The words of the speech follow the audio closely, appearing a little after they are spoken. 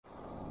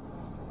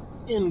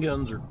end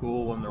guns are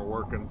cool when they're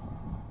working.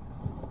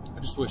 I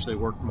just wish they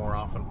worked more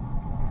often.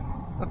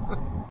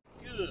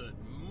 Good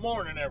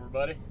morning,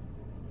 everybody,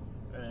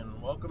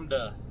 and welcome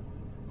to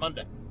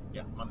Monday.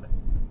 Yeah, Monday.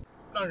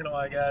 Not gonna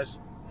lie, guys,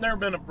 never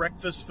been a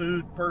breakfast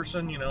food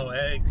person, you know,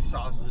 eggs,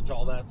 sausage,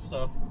 all that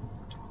stuff.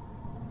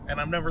 And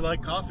I've never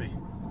liked coffee.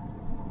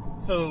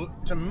 So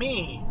to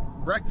me,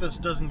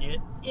 breakfast doesn't get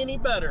any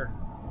better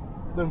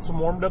than some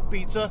warmed up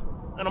pizza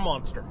and a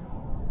Monster.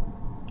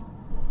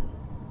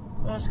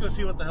 Well, let's go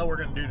see what the hell we're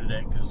gonna do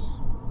today, because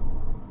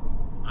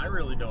I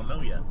really don't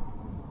know yet.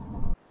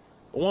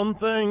 One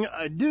thing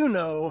I do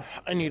know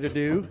I need to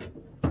do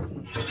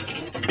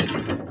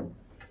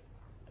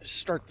is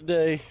start the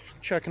day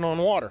checking on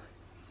water.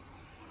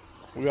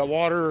 We got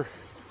water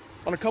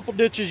on a couple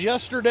ditches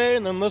yesterday,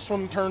 and then this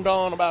one turned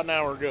on about an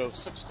hour ago,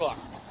 6 o'clock.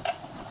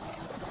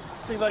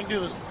 See if I can do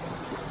this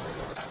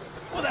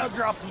without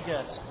dropping you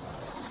guys.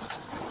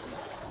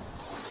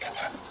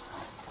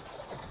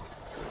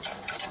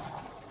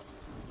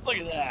 Look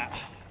at that.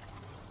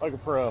 Like a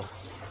pro.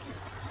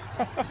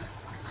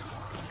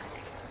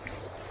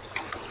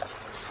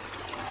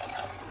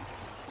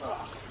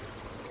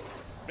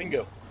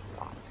 Bingo.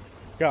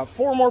 Got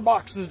 4 more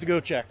boxes to go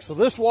check. So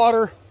this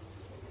water,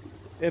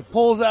 it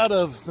pulls out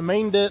of the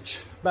main ditch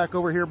back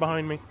over here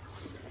behind me,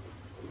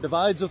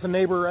 divides with a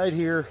neighbor right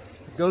here,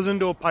 goes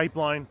into a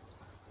pipeline,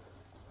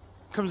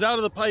 comes out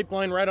of the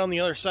pipeline right on the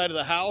other side of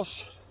the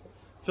house,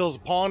 fills a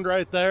pond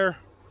right there,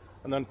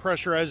 and then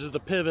pressurizes the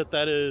pivot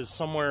that is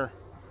somewhere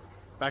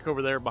back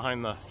over there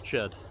behind the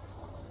shed.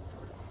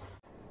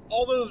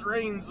 All those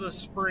rains this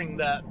spring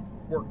that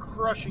were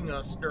crushing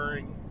us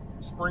during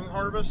spring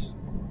harvest,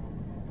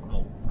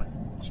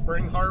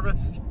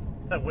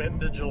 that went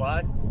into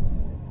July,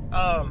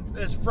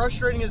 as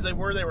frustrating as they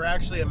were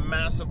actually a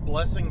massive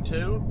blessing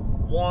too.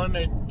 One,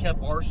 it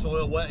kept our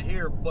soil wet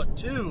here, but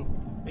two,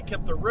 it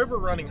kept the river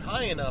running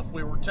high enough.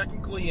 We were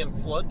technically in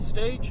flood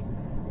stage.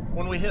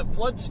 When we hit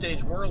flood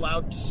stage, we're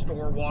allowed to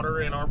store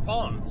water in our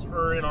ponds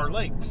or in our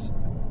lakes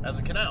as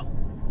a canal.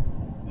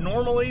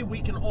 Normally,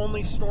 we can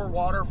only store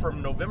water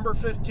from November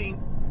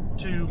 15th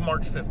to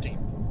March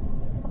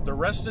 15th. The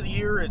rest of the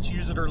year, it's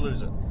use it or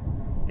lose it.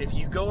 If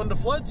you go into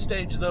flood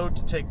stage, though,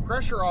 to take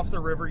pressure off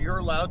the river, you're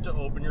allowed to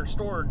open your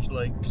storage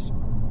lakes,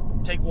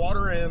 take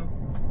water in,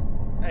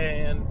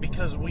 and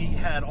because we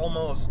had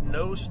almost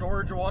no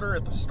storage water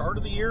at the start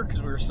of the year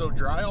because we were so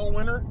dry all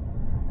winter,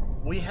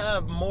 we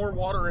have more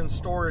water in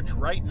storage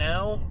right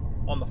now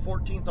on the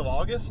 14th of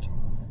August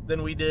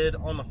than we did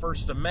on the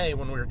 1st of May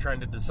when we were trying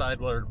to decide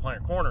whether to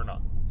plant corn or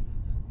not.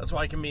 That's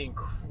why it can be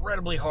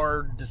incredibly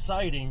hard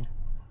deciding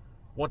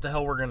what the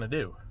hell we're going to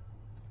do.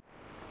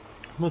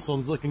 This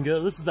one's looking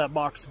good. This is that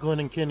box Glenn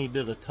and Kenny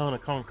did a ton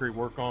of concrete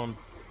work on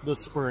this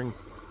spring,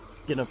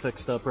 getting it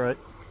fixed up right.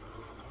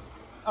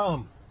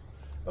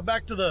 But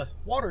back to the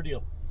water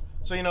deal.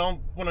 So, you know,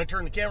 when I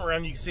turn the camera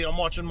around, you can see I'm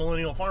watching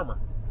Millennial Farmer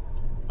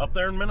up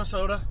there in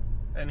Minnesota,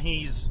 and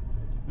he's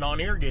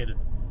non-irrigated.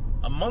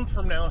 A month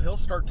from now, he'll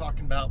start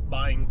talking about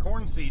buying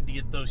corn seed to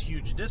get those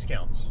huge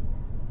discounts.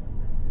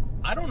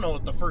 I don't know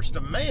at the 1st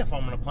of May if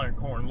I'm going to plant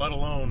corn, let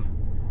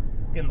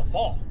alone in the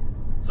fall.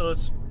 So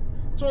it's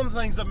one of the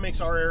things that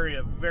makes our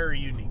area very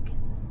unique.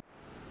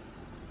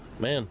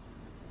 Man,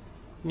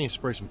 I need to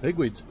spray some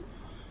pigweeds.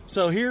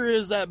 So here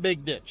is that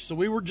big ditch. So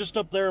we were just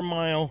up there a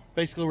mile,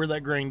 basically where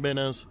that grain bin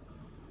is,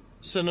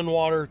 sending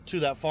water to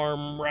that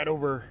farm right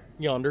over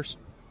yonders.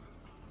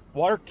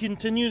 Water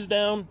continues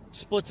down,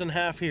 splits in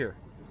half here.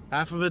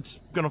 Half of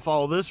it's going to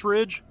follow this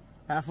ridge,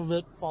 half of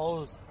it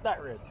follows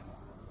that ridge.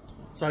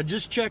 So I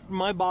just checked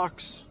my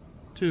box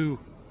to,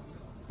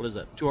 what is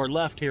that, to our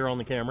left here on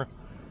the camera,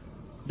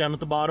 down at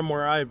the bottom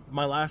where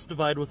my last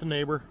divide with a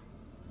neighbor.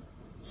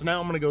 So now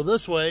I'm going to go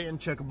this way and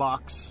check a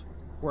box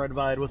where I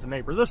divide with a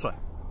neighbor this way.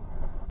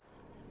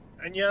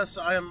 And yes,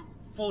 I am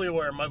fully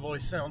aware my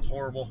voice sounds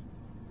horrible.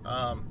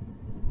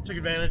 Took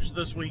advantage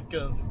this week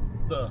of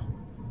the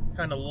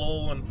kind of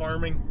lull in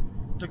farming.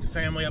 Took the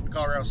family up to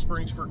Colorado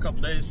Springs for a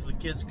couple days so the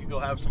kids could go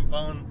have some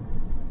fun.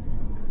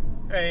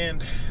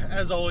 And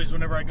as always,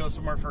 whenever I go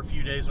somewhere for a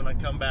few days, when I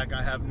come back,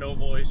 I have no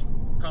voice.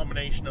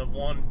 Combination of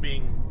one,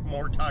 being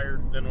more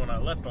tired than when I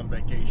left on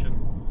vacation,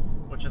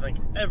 which I think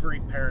every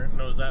parent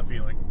knows that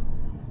feeling.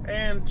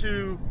 And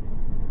two,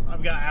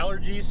 I've got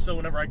allergies, so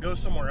whenever I go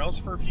somewhere else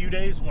for a few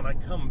days, when I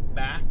come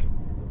back,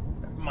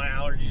 my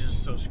allergies are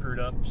so screwed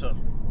up. So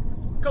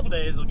a couple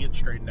days will get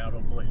straightened out,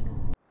 hopefully.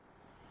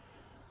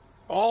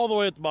 All the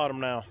way at the bottom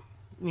now,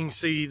 you can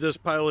see this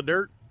pile of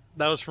dirt.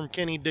 That was from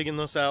Kenny digging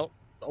this out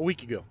a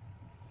week ago.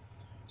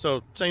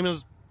 So same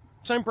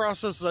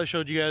process as I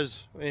showed you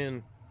guys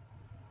in,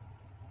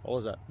 what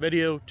was that,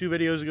 2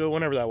 videos ago,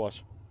 whenever that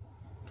was.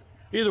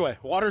 Either way,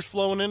 water's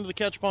flowing into the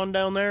catch pond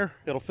down there.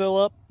 It'll fill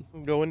up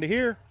and go into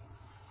here,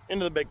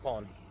 into the big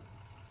pond.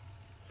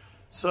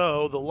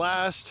 So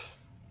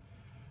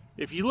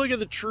if you look at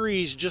the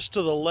trees just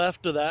to the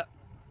left of that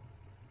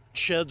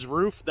shed's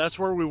roof, that's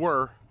where we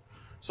were.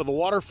 So the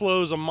water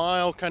flows a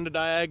mile kind of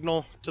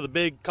diagonal to the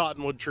big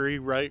cottonwood tree,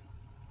 right?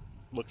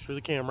 Look through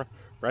the camera,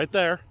 right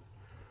there.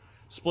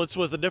 splits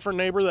with a different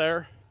neighbor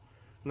there,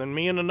 and then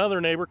me and another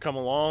neighbor come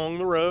along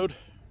the road,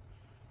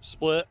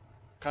 split,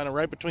 kind of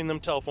right between them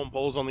telephone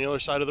poles on the other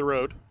side of the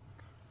road,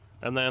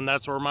 and then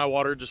that's where my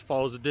water just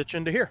follows a ditch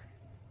into here.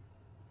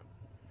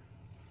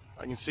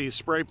 I can see a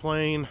spray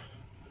plane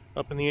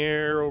up in the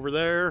air over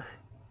there,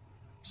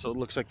 so it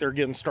looks like they're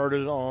getting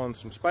started on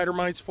some spider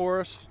mites for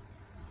us.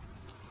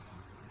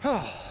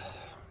 All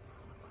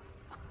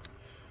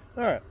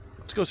right,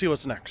 let's go see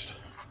what's next.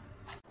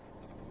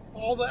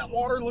 All that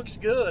water looks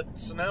good,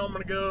 so now I'm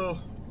gonna go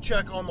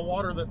check on the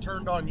water that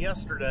turned on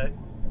yesterday.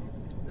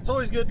 It's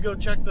always good to go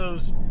check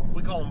those,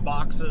 we call them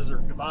boxes or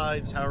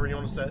divides, however you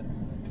want to say it.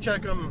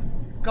 Check them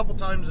a couple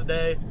times a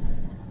day.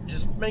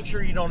 Just make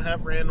sure you don't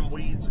have random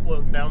weeds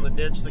floating down the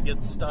ditch that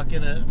get stuck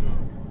in it,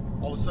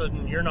 and all of a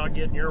sudden you're not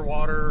getting your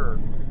water, or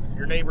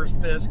your neighbor's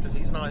pissed because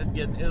he's not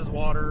getting his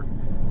water.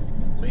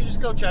 So you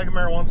just go check them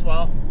every once in a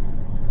while.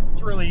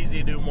 It's really easy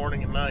to do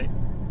morning and night.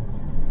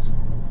 It's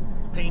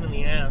a pain in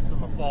the ass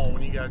in the fall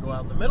when you gotta go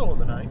out in the middle of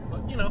the night,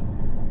 but you know,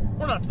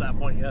 we're not to that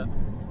point yet.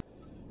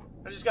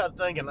 I just got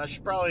thinking I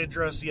should probably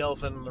address the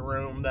elephant in the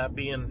room, that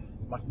being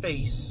my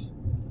face.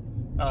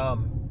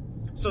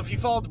 So if you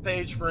followed the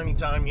page for any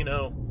time, you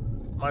know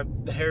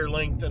the hair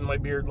length and my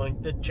beard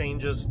length, it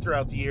changes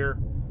throughout the year.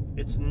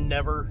 It's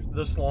never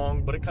this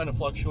long, but it kind of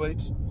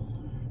fluctuates.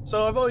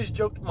 So I've always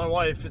joked with my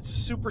wife, it's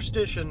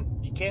superstition,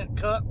 you can't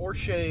cut or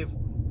shave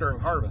during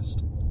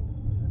harvest.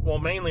 Well,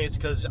 mainly it's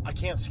because I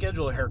can't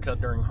schedule a haircut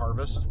during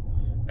harvest,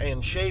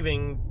 and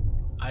shaving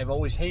I've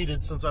always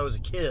hated since I was a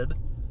kid,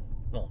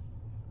 well,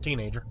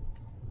 teenager.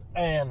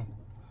 And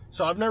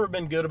so I've never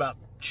been good about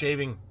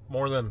shaving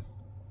more than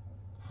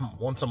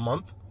once a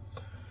month.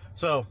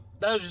 So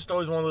that was just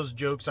always one of those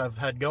jokes I've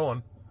had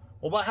going.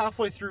 Well, about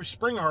halfway through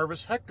spring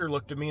harvest, Hector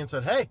looked at me and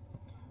said, "Hey,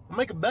 I'll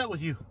make a bet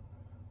with you.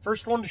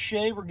 First one to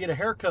shave or get a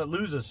haircut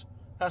loses.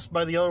 Has to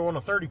buy the other one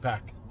a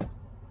 30-pack.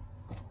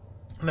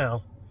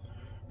 Now,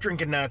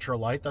 drinking Natural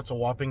Light, that's a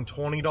whopping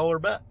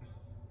 $20 bet.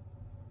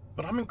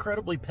 But I'm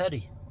incredibly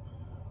petty,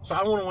 so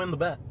I want to win the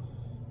bet.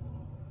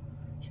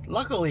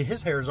 Luckily,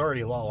 his hair is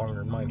already a lot longer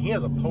than mine. He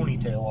has a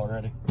ponytail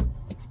already,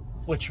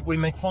 which we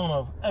make fun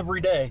of every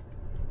day,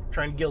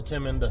 trying to guilt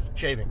him into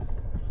shaving.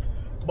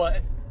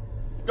 But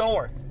don't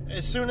worry,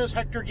 as soon as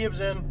Hector gives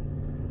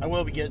in, I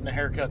will be getting a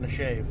haircut and a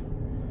shave.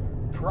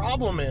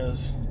 Problem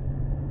is,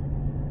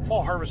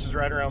 fall harvest is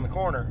right around the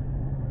corner.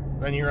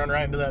 Then you run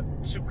right into that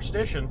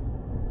superstition.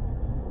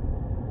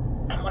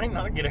 I might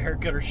not get a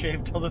haircut or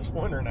shave till this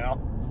winter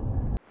now.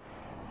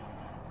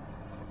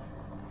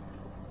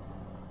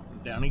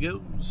 Down he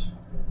goes.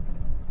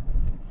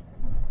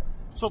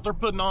 So what they're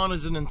putting on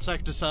is an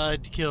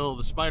insecticide to kill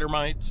the spider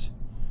mites.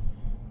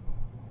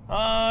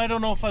 I don't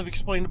know if I've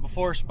explained it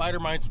before. Spider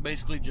mites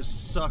basically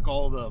just suck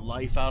all the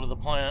life out of the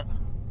plant,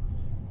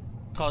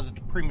 cause it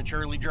to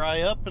prematurely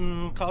dry up,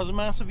 and cause a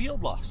massive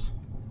yield loss.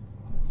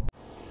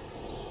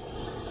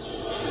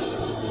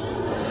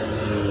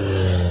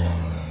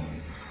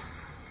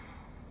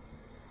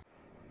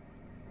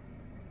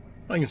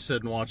 I can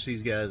sit and watch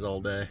these guys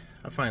all day.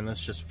 I find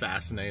this just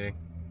fascinating.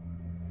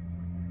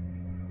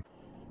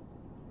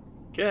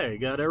 Okay,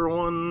 got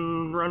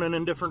everyone running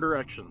in different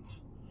directions.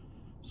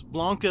 So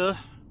Blanca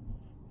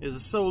is a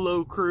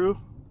solo crew,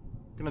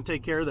 gonna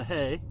take care of the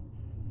hay.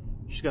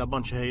 She's got a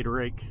bunch of hay to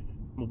rake.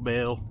 We'll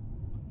bail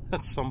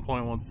at some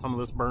point once some of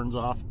this burns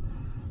off.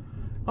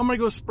 I'm gonna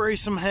go spray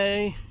some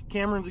hay.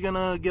 Cameron's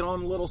gonna get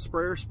on the little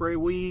sprayer, spray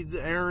weeds.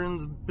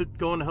 Aaron's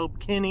going to help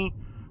Kenny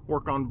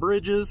work on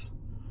bridges.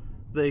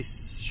 They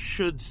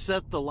should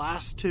set the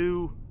last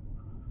two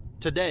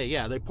today.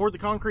 Yeah, they poured the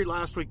concrete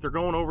last week. They're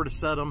going over to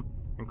set them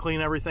and clean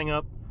everything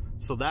up.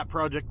 So that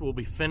project will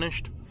be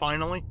finished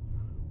finally.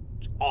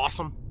 It's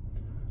awesome.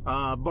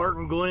 Bart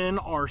and Glenn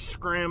are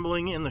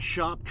scrambling in the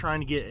shop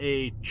trying to get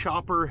a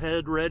chopper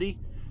head ready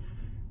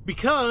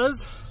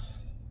because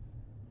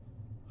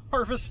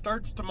harvest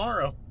starts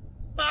tomorrow.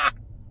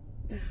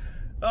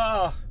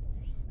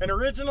 And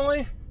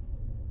originally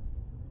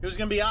it was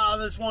gonna be,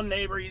 this one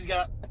neighbor, he's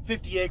got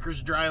 50 acres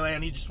of dry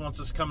land, he just wants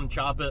us to come and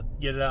chop it,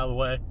 get it out of the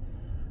way.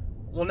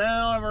 Well,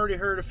 now I've already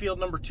heard of field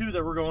number 2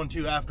 that we're going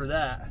to after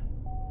that.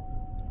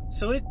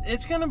 So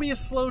it's gonna be a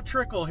slow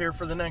trickle here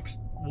for the next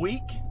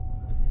week.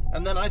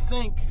 And then I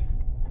think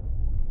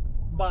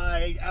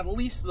by at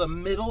least the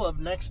middle of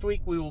next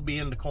week, we will be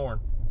into corn.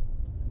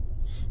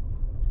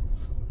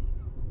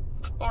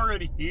 It's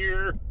already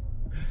here.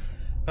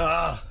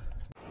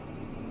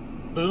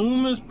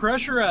 Boom is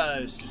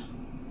pressurized.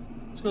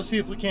 Let's go see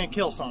if we can't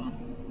kill something.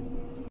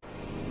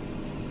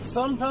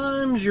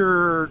 Sometimes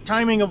your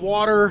timing of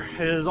water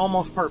is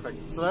almost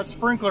perfect. So that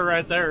sprinkler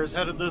right there is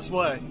headed this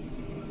way.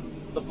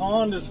 The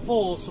pond is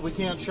full, so we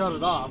can't shut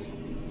it off.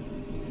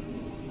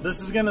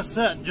 This is gonna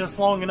set just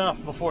long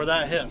enough before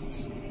that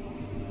hits.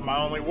 My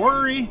only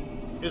worry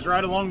is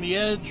right along the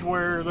edge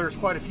where there's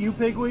quite a few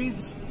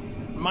pigweeds.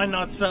 It might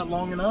not set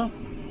long enough,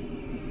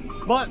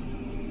 but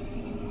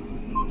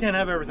can't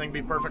have everything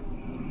be perfect.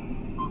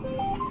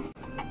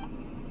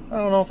 I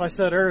don't know if I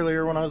said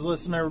earlier when I was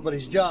listening to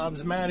everybody's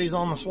jobs, Maddie's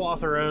on the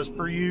swather as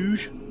per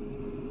usual.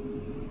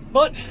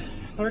 But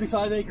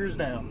 35 acres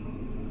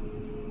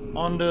down.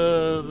 On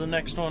to the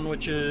next one,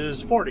 which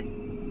is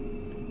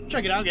 40.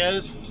 Check it out,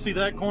 guys. See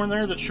that corn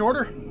there that's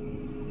shorter?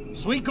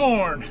 Sweet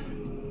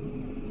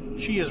corn.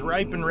 She is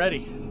ripe and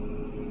ready.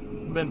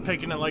 Been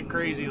picking it like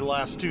crazy the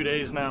last 2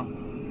 days now.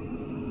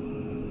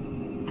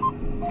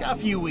 It's got a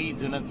few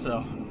weeds in it, so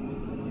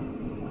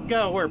you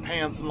gotta wear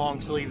pants and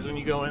long sleeves when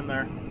you go in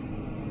there.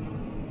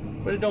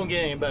 But it don't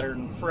get any better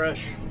than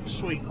fresh,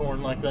 sweet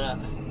corn like that.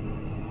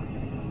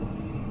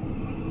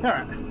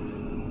 Alright,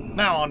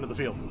 now on to the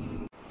field.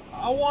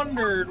 I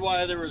wondered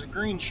why there was a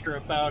green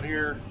strip out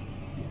here.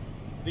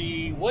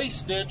 The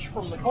waste ditch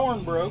from the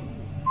corn broke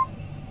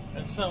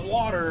and sent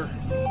water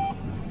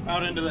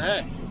out into the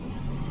hay.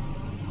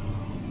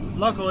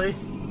 Luckily,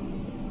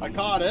 I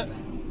caught it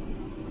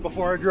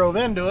before I drove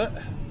into it.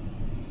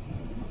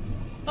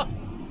 Huh.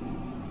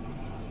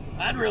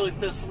 I'd really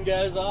piss some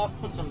guys off,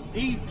 put some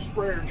deep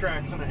sprayer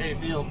tracks in a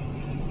hayfield.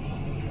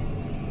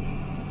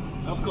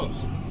 That was close.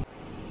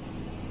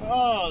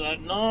 Oh,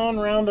 that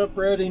non-Roundup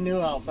ready new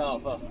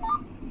alfalfa.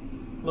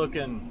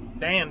 Looking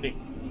dandy.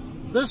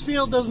 This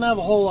field doesn't have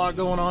a whole lot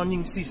going on. You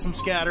can see some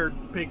scattered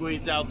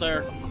pigweeds out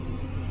there.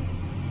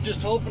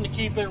 Just hoping to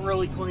keep it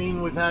really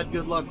clean. We've had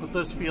good luck with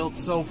this field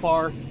so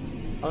far.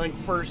 I think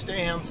first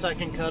and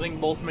second cutting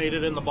both made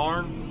it in the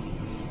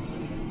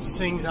barn.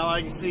 Seeing how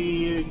I can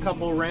see a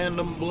couple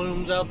random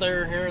blooms out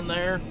there here and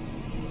there.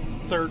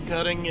 Third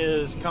cutting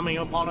is coming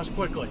up on us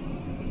quickly.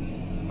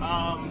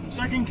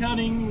 Second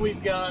cutting,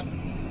 we've got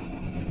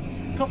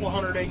a couple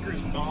hundred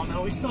acres. Oh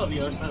no, we still have the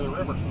other side of the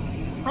river.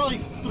 Probably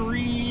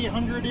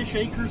 300-ish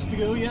acres to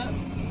go yet.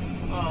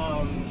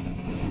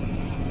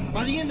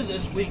 By the end of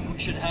this week, we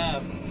should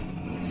have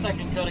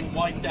second cutting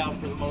wiped out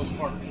for the most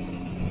part.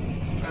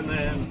 And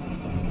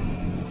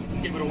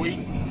then give it a week.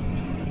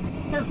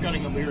 Third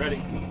cutting will be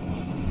ready.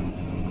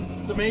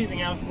 It's amazing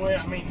how quick.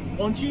 I mean,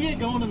 once you get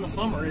going in the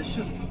summer, it's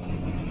just,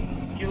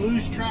 you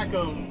lose track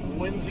of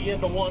when's the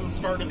end of one,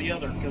 start of the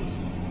other, because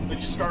they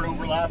just start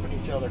overlapping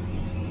each other.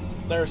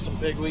 There's some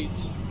big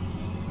weeds.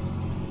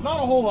 Not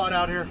a whole lot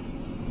out here.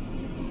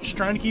 Just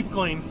trying to keep it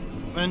clean.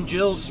 And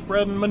Jill's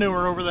spreading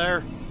manure over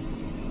there.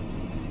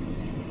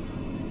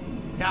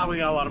 God, we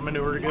got a lot of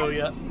manure to go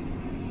yet.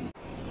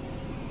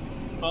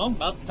 Well,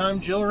 about the time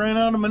Jill ran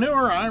out of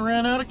manure, I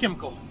ran out of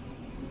chemical.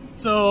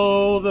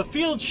 So the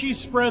field she's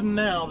spreading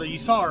now that you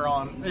saw her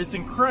on, it's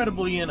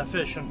incredibly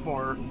inefficient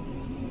for her.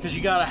 Because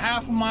you got a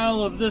half a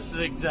mile of this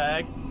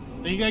zigzag.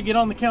 Then you got to get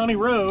on the county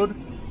road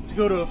to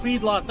go to a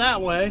feedlot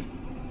that way.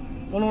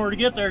 Well, in order to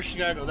get there, she's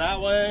got to go that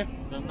way,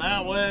 then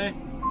that way,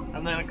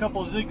 and then a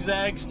couple of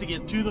zigzags to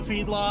get to the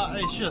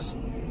feedlot. It's just,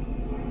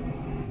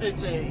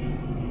 it's a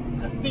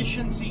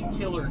efficiency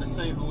killer to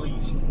say the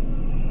least.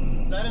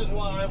 That is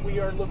why we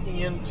are looking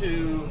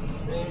into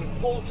a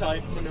pull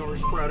type manure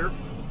spreader.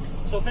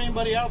 So if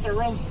anybody out there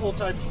runs pull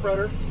type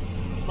spreader,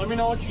 let me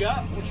know what you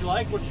got, what you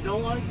like, what you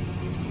don't like.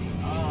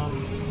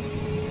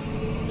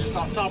 Just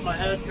off the top of my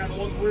head, kind of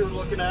ones we were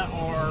looking at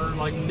are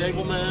like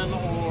Degelman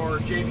or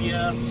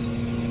JBS.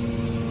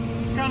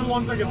 Kind of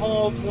ones that can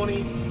haul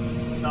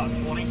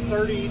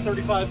 30,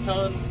 35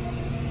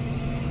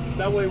 ton.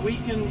 That way we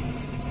can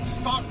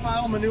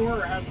stockpile manure,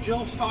 or have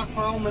Jill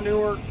stockpile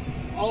manure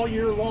all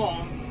year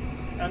long,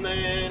 and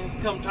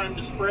then come time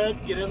to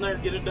spread, get in there,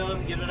 get it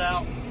done, get it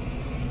out,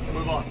 and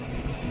move on.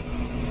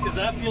 Because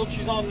that field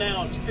she's on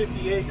now, it's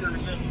 50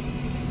 acres,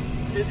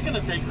 and it's going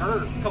to take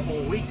her a couple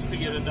of weeks to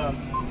get it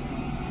done.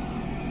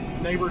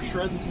 Neighbor's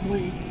shredding some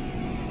weeds.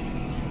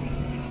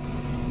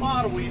 A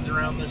lot of weeds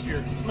around this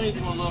year. It's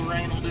amazing what a little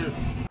rain will do.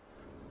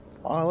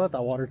 Oh, I let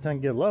that water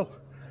tank get low.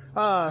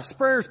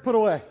 Sprayer's put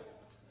away.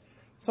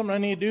 Something I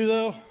need to do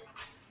though,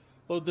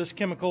 load this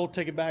chemical,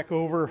 take it back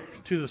over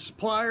to the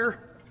supplier.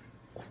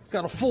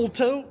 Got a full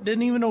tote,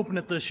 didn't even open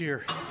it this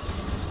year.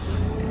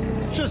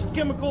 It's just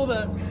chemical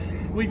that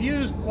we've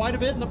used quite a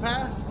bit in the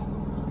past.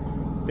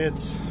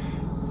 It's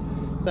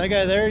that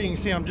guy there, you can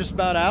see I'm just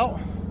about out.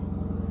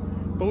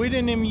 But we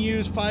didn't even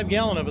use 5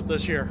 gallon of it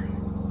this year.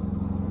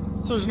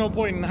 So there's no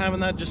point in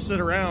having that just sit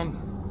around.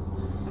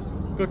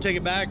 Go take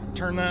it back,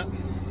 turn that,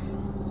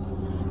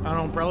 I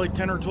don't know, probably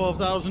 $10,000 or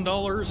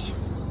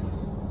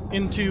 $12,000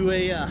 into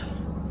a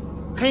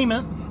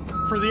payment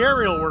for the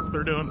aerial work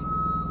they're doing.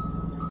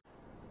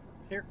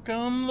 Here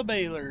come the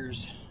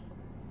balers.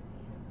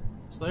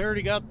 So they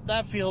already got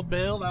that field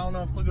baled. I don't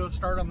know if they'll go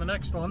start on the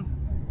next one.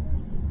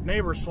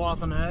 Neighbor's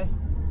swathing hay.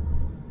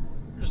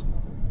 Just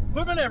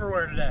equipment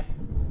everywhere today.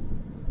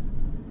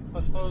 I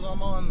suppose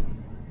I'm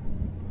on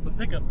the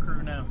pickup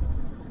crew now.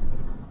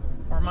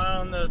 Or am I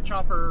on the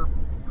chopper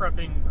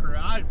prepping crew?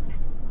 I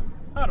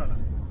don't know.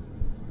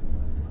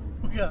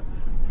 We got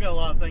a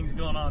lot of things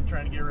going on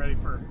trying to get ready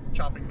for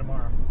chopping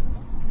tomorrow.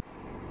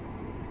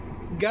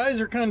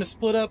 Guys are kind of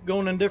split up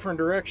going in different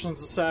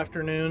directions this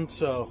afternoon,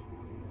 so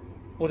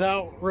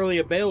without really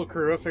a bale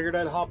crew, I figured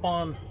I'd hop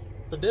on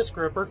the disc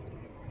ripper.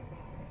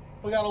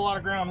 We got a lot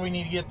of ground we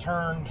need to get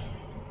turned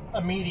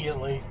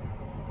immediately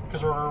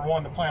because we're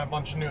wanting to plant a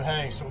bunch of new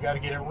hay, so we got to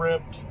get it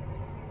ripped,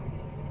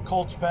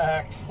 colts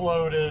packed,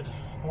 floated,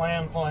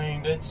 land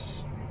planed.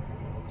 It's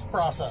a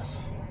process,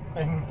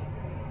 and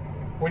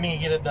we need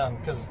to get it done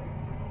because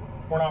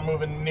we're not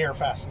moving near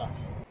fast enough.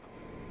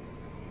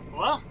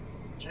 Well,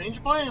 change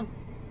of plan.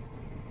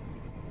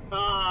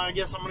 I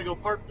guess I'm gonna go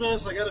park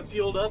this. I got it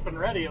fueled up and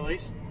ready at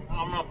least.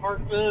 I'm gonna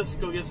park this,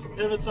 go get some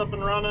pivots up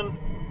and running,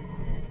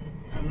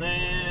 and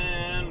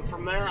then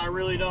from there I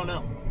really don't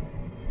know.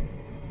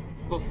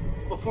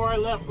 Before I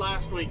left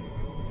last week,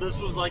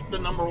 this was like the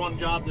 #1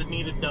 job that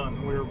needed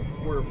done.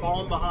 We're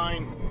falling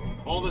behind.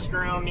 All this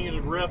ground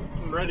needed ripped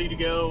and ready to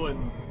go,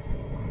 and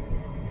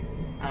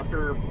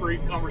after a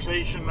brief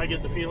conversation, I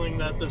get the feeling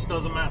that this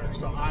doesn't matter.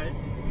 So I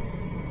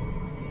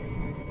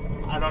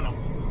don't know.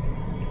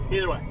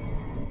 Either way,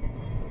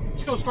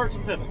 let's go start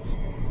some pivots.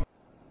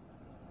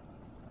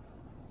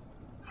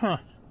 Huh.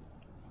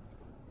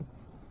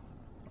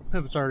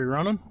 Pivot's already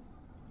running.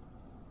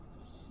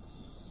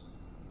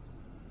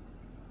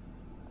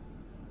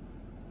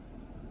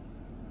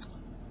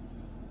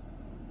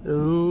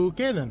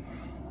 Okay then.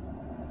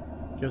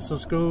 Guess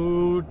let's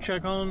go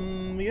check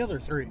on the other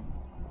 3.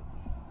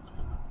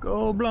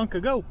 Go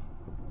Blanca, go!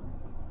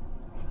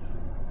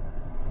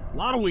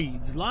 Lot of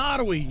weeds, lot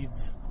of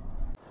weeds.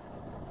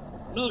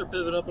 Another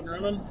pivot up and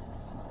running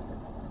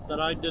that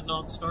I did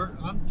not start.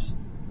 I'm just...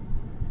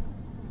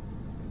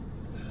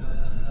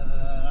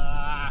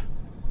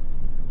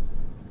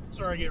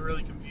 sorry, I get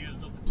really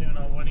confused with the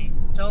tuna. When he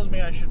tells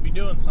me I should be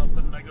doing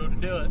something, I go to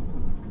do it,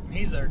 and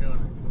he's there doing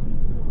it.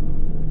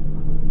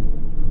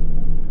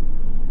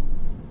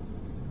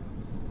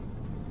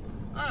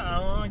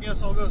 I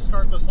guess I'll go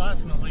start this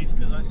last one at least,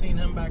 because I seen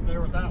him back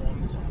there with that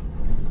one. So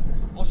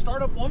I'll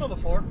start up one of the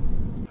 4.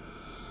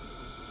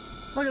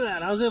 Look at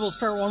that, I was able to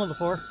start one of the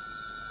 4.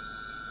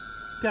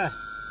 Okay.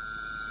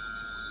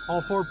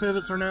 All 4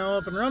 pivots are now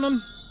up and running.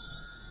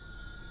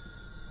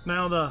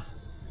 Now the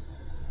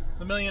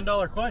 $1 million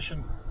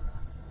question.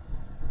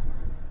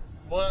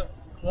 What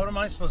am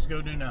I supposed to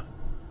go do now?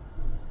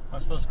 Am I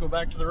supposed to go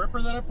back to the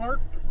ripper that I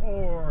parked,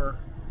 or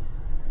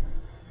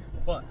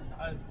what?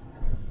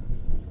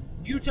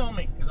 You tell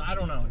me, because I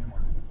don't know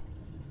anymore.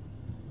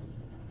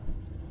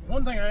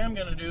 One thing I am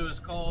going to do is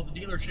call the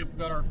dealership we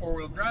got our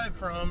 4-wheel drive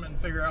from and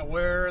figure out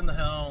where in the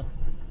hell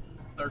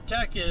their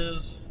tech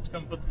is to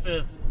come put the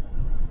 5th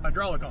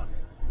hydraulic on.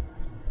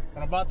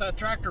 When I bought that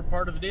tractor,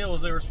 part of the deal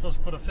was they were supposed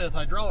to put a 5th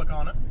hydraulic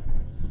on it.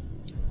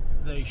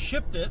 They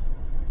shipped it,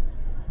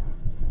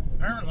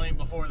 apparently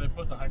before they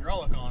put the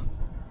hydraulic on.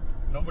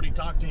 Nobody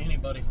talked to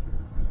anybody.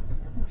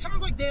 It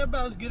sounds like they have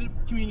about as good a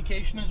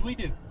communication as we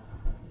do.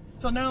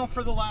 So now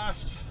for the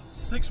last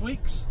 6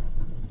 weeks,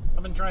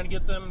 I've been trying to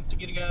get them to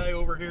get a guy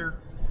over here.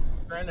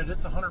 Granted,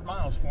 it's 100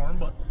 miles for them,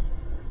 but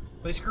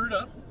they screwed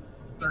up.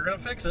 They're gonna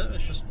fix it.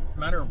 It's just a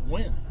matter of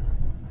when.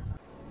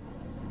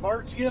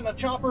 Bart's getting a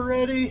chopper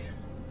ready.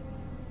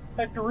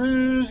 Hector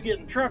Roo's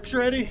getting trucks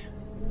ready.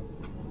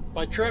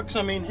 By trucks,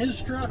 I mean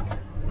his truck.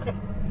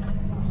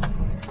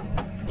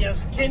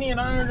 Yes, Kenny and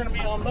I are gonna be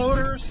on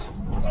loaders.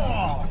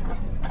 Oh,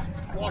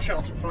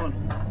 washouts are fun.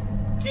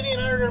 Kenny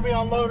and I are going to be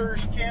on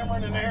loaders.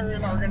 Cameron and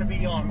Aaron are going to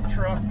be on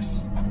trucks.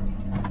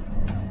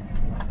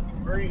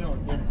 Where are you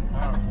going, Kenny?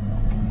 I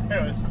don't know.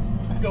 Anyways,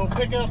 go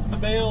pick up the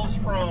bales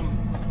from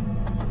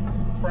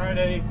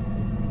Friday,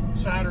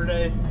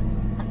 Saturday,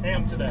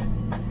 and today.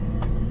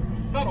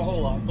 Not a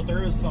whole lot, but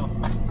there is some.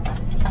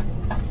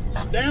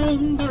 So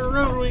down the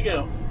road we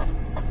go.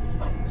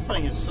 This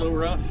thing is so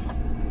rough.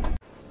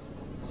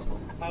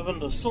 Having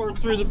to sort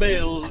through the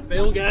bales.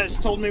 Bale guys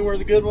told me where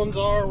the good ones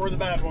are, where the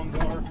bad ones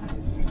are.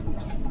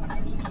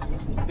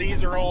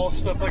 These are all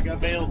stuff I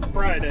got baled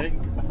Friday.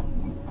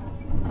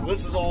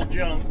 This is all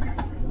junk.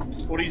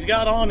 What he's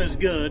got on is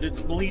good.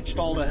 It's bleached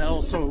all to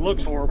hell, so it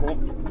looks horrible,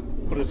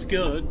 but it's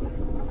good.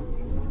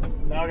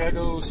 Now I gotta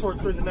go sort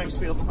through the next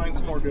field to find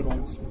some more good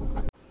ones.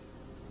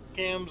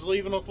 Cam's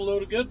leaving with a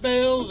load of good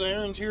bales.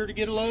 Aaron's here to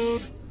get a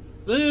load.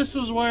 This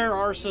is where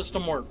our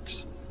system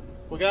works.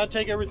 We gotta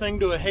take everything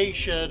to a hay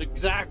shed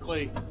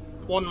exactly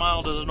 1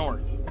 mile to the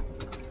north.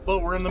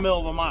 But we're in the middle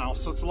of a mile,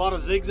 so it's a lot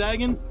of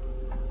zigzagging.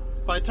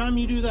 By the time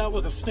you do that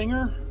with a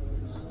Stinger,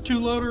 2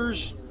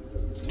 loaders,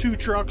 2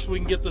 trucks, we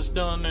can get this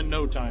done in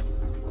no time.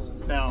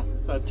 Now,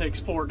 that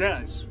takes 4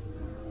 guys.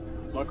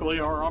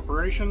 Luckily, our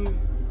operation,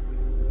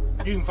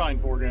 you can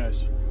find 4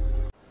 guys.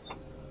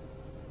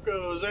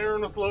 Goes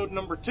Aaron with load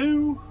number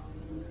 2.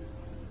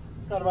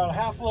 Got about a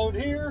half load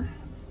here.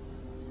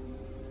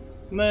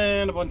 And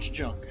then a bunch of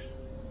junk.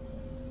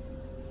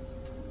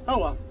 Oh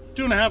well,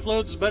 2.5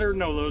 loads is better than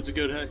no loads of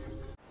good hay.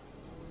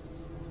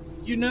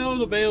 You know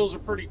the bales are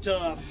pretty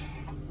tough.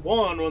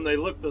 1, when they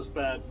look this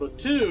bad, but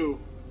 2,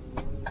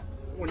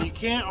 when you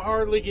can't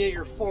hardly get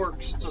your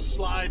forks to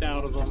slide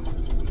out of them.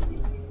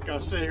 Gotta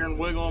sit here and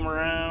wiggle them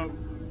around.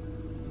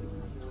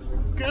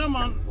 Come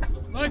on,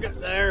 look at,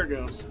 there it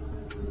goes.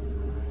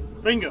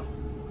 Bingo.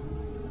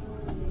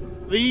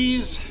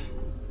 These,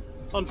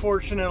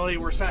 unfortunately,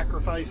 were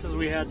sacrifices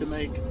we had to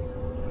make.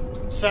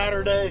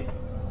 Saturday,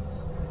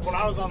 when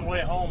I was on the way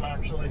home,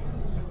 actually,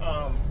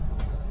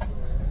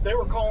 they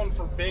were calling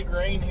for big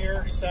rain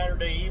here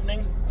Saturday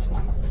evening.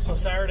 So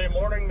Saturday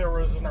morning there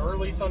was an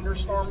early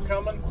thunderstorm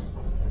coming.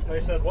 They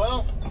said,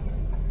 well,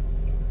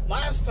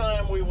 last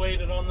time we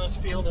waited on this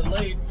field and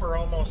laid for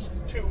almost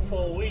 2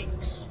 full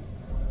weeks,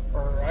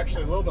 or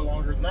actually a little bit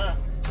longer than that,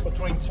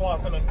 between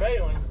swathing and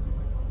baling.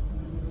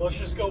 Let's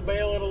just go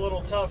bale it a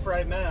little tough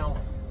right now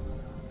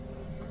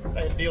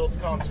and deal with the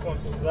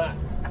consequences of that.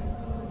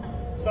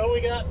 So we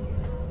got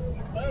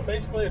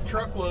basically a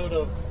truckload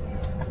of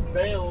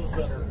bales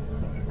that are,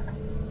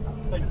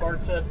 I think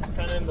Bart said,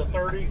 kind of in the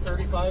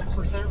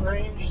 30-35%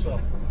 range. So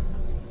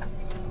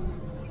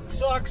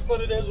sucks,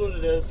 but it is what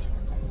it is.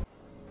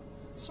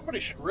 Somebody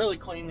should really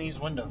clean these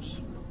windows,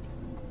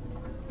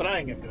 but I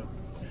ain't gonna do it.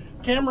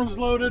 Cameron's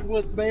loaded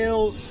with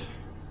bales.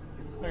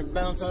 I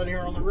bounce out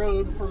here on the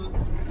road from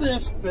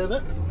this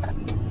pivot.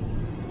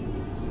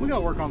 We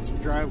gotta work on some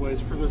driveways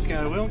for this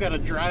guy. We don't got a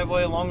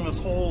driveway along this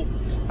whole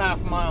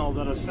half mile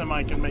that a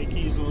semi can make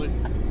easily.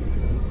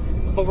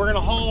 But we're gonna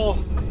haul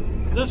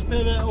this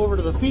pivot over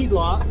to the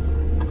feedlot.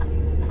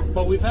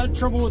 But we've had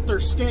trouble with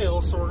their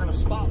scale, so we're gonna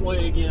spot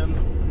weigh again.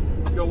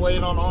 Go weigh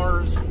it on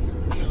ours,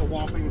 which is a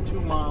whopping 2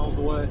 miles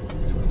away.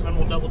 And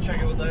we'll double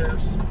check it with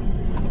theirs.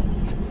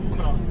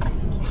 So,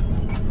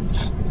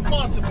 just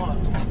lots of fun.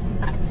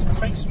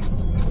 Makes it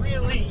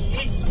really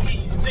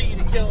easy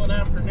to kill an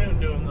afternoon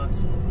doing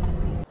this.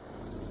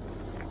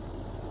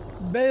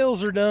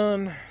 Bales are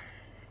done.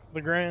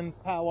 The grand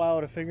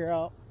powwow to figure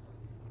out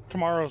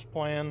tomorrow's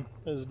plan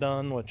is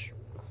done, which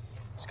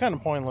is kind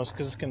of pointless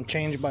because it's going to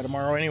change by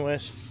tomorrow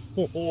anyways.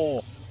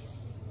 Oh,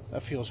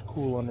 that feels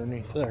cool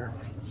underneath there.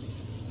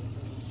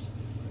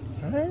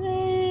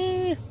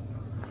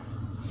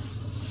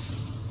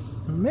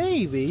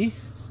 Maybe.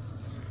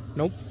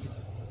 Nope.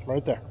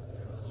 Right there.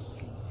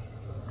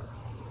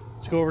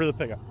 Let's go over to the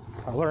pickup.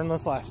 I learned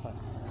this last time.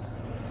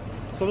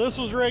 So this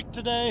was raked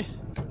today.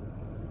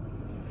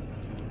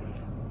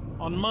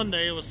 On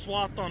Monday, it was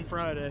swathed on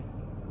Friday.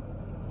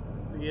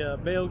 The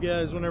bale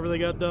guys, whenever they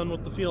got done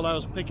with the field I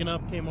was picking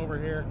up, came over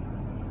here.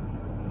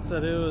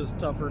 Said it was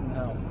tougher than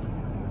hell.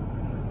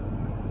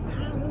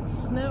 It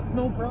snapped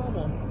no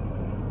problem.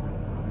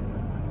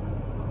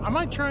 I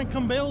might try and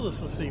come bale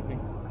this evening.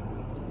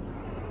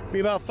 Be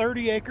about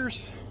 30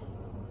 acres.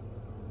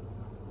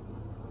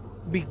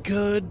 Be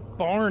good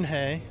barn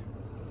hay.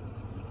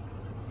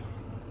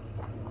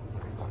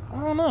 I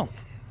don't know.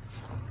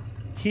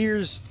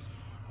 Here's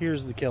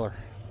the killer.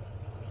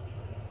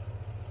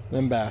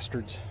 Them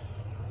bastards.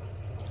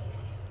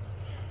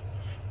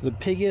 The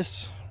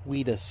Pigus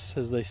Wheatus,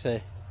 as they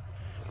say.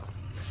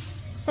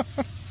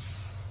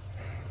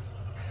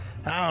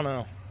 I don't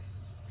know.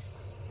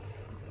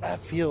 That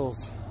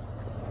feels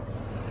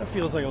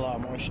like a lot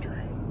of moisture.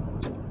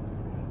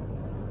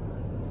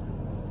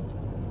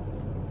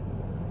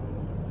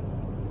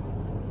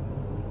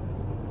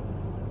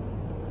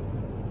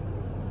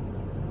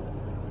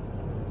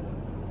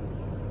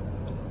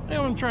 I'm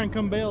gonna try and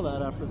come bale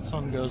that after the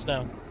sun goes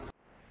down.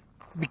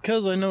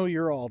 Because I know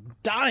you're all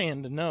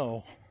dying to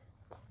know.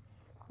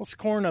 What's the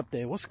corn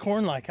update? What's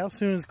corn like? How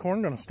soon is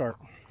corn gonna start?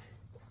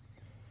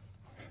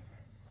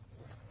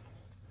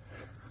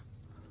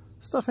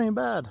 Stuff ain't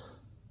bad.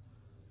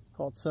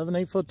 Call it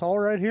 7-8 foot tall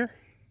right here.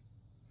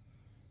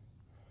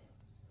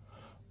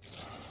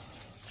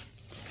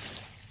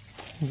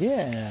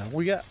 Yeah,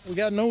 we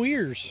got no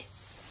ears.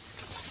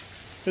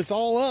 It's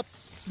all up,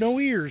 no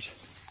ears.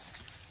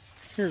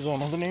 Here's one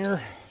with an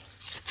ear.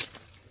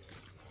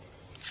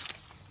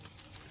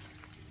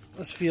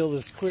 This field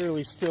is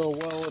clearly still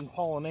well in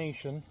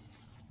pollination.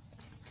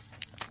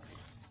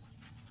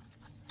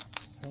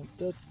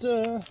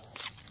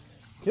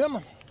 Come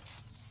on.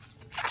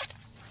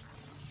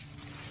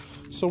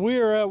 So we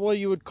are at what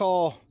you would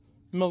call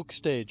milk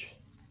stage.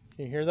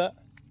 Can you hear that?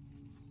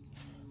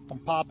 I'm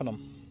popping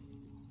them.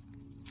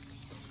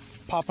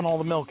 Popping all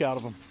the milk out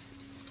of them.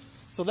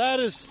 So that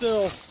is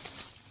still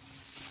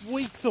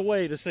weeks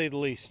away, to say the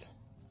least.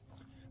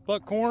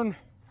 But corn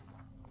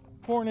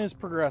is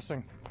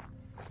progressing.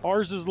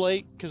 Ours is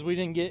late because we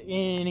didn't get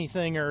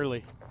anything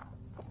early.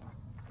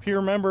 If you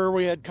remember,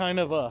 we had kind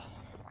of a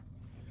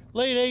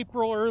late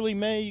April, early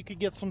May, you could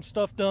get some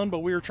stuff done, but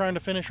we were trying to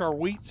finish our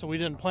wheat, so we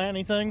didn't plant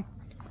anything.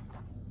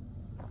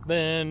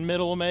 Then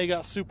middle of May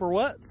got super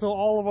wet, so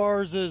all of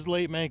ours is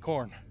late May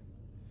corn.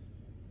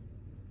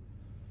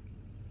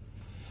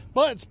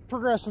 But it's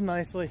progressing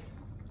nicely.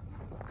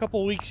 A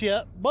couple weeks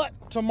yet, but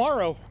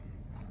tomorrow,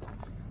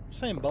 I'm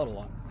saying but a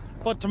lot,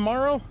 but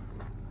tomorrow,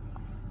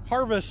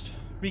 harvest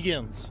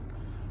begins.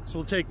 So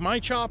we'll take my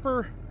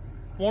chopper,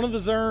 one of the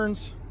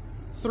Zerns,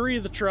 3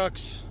 of the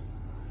trucks,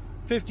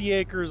 50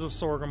 acres of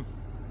sorghum,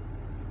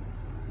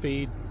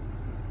 feed,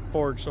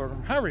 forage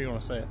sorghum, however you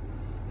want to say it,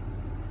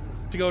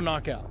 to go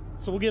knock out.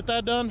 So we'll get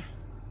that done.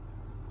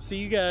 See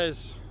you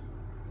guys,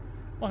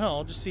 well hell,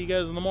 I'll just see you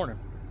guys in the morning.